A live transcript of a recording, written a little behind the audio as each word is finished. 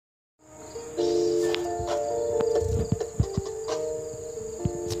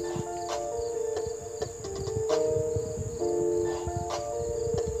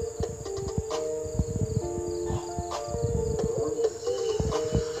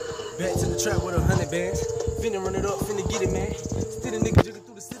Back to the trap with 100 bands. Finna run it up, finna get it, man. Still a nigga jigging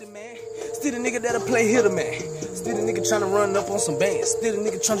through the city, man. Still a nigga that'll play hitter, man. Still a nigga tryna run up on some bands. Still a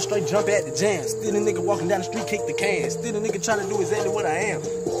nigga tryna straight jump at the jam. Still a nigga walking down the street, kick the can. Still a nigga tryna do exactly what I am.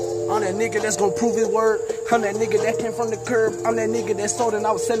 I'm that nigga that's gonna prove his word. I'm that nigga that came from the curb. I'm that nigga that sold and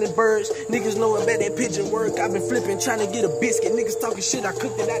I was selling birds. Niggas know about that pigeon work. I've been flipping, trying to get a biscuit. Niggas talking shit, I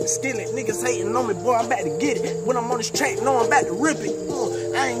cooked it out the skillet. Niggas hating on me, boy, I'm about to get it. When I'm on this track, know I'm about to rip it.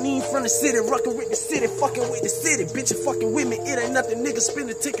 I ain't even from the city, rockin' with the city, fucking with the city. Bitch, you fucking with me, it ain't nothing. Niggas spend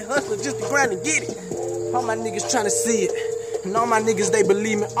the ticket hustling just to grind and get it. All my niggas trying to see it. And all my niggas, they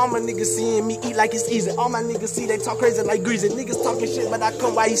believe me. All my niggas seeing me eat like it's easy. All my niggas see they talk crazy like greasy. Niggas talking shit, but I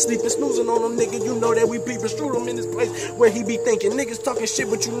come while he sleeping. Snoozing on them niggas, you know that we peeping. Shoot him in this place where he be thinking. Niggas talking shit,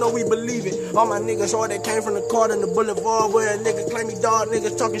 but you know we believe it. All my niggas hard, they came from the car in the boulevard where a nigga claim me dog.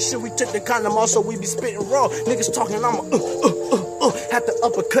 Niggas talking shit, we took the condom off, so we be spitting raw. Niggas talking, I'm have to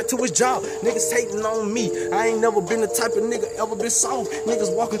uppercut to his jaw. Niggas hating on me. I ain't never been the type of nigga ever been soft.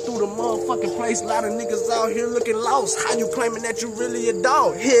 Niggas walking through the motherfucking place. A lot of niggas out here looking lost. How you claiming that you really a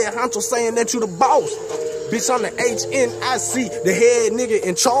dog? Head honcho saying that you the boss. Bitch, I'm the HNIC, the head nigga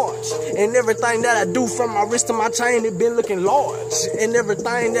in charge. And everything that I do from my wrist to my chain, it been looking large. And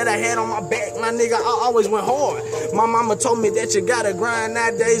everything that I had on my back, my nigga, I always went hard. My mama told me that you gotta grind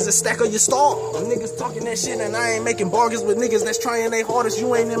nowadays a stack of your star. Niggas talking that shit and I ain't making bargains with niggas that's trying their hardest.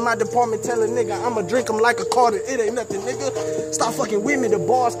 You ain't in my department telling nigga I'ma drink them like a Carter. It ain't nothing, nigga. Stop fucking with me. The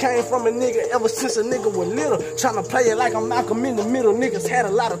bars came from a nigga ever since a nigga was little. Tryna play it like I'm Malcolm in the middle. Niggas had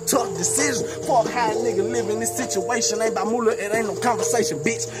a lot of tough decisions. Fuck how a nigga live in this situation. Ain't about moolah, it ain't no conversation,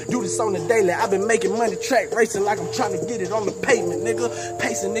 bitch. Do this on the daily. I've been making money track racing like I'm trying to get it on the pavement, nigga.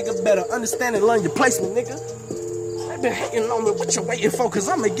 Pacing, nigga, better understand and learn your placement, nigga. Been hating on me, what you waiting for? Cause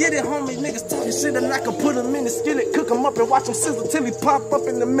I'ma get it, homie. Niggas talking shit and I can put them in the skillet, cook them up and watch them sizzle till he pop up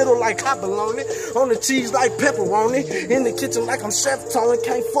in the middle like hot bologna. On the cheese like pepperoni. In the kitchen like I'm Chef Tony.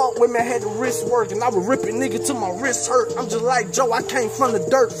 Can't fuck with me, I had the wrist work and I was ripping nigga till my wrist hurt. I'm just like Joe, I came from the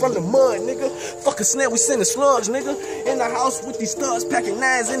dirt, from the mud, nigga. Fuck a snap, we sending slugs, nigga. In the house with these studs, packing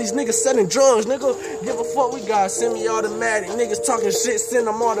nines and these niggas selling drugs, nigga. Give a fuck, we got semi-automatic. Niggas talking shit, send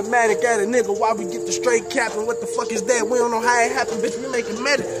them automatic at a nigga while we get the straight cap. And what the fuck is that? We don't know how it happened, bitch, we making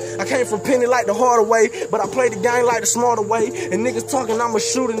meta. I came from penny like the harder way, but I played the game like the smarter way. And niggas talking, I'm a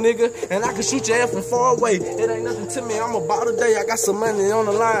shooter, nigga, and I can shoot your ass from far away. It ain't nothing to me, I'm about a day. I got some money on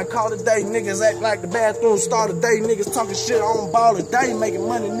the line, call today. Niggas act like the bathroom start a day. Niggas talking shit on ball today, making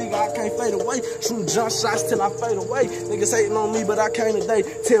money, nigga, I can't fade away. Shooting jump shots till I fade away. Niggas hating on me, but I came today.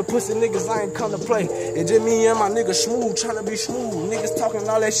 Tell pussy niggas I ain't come to play. It's just me and my nigga smooth, trying to be smooth. Niggas talking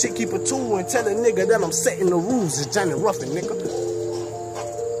all that shit, keep a tool and tell a nigga that I'm setting the rules. It's Johnny Ruffin, nigga.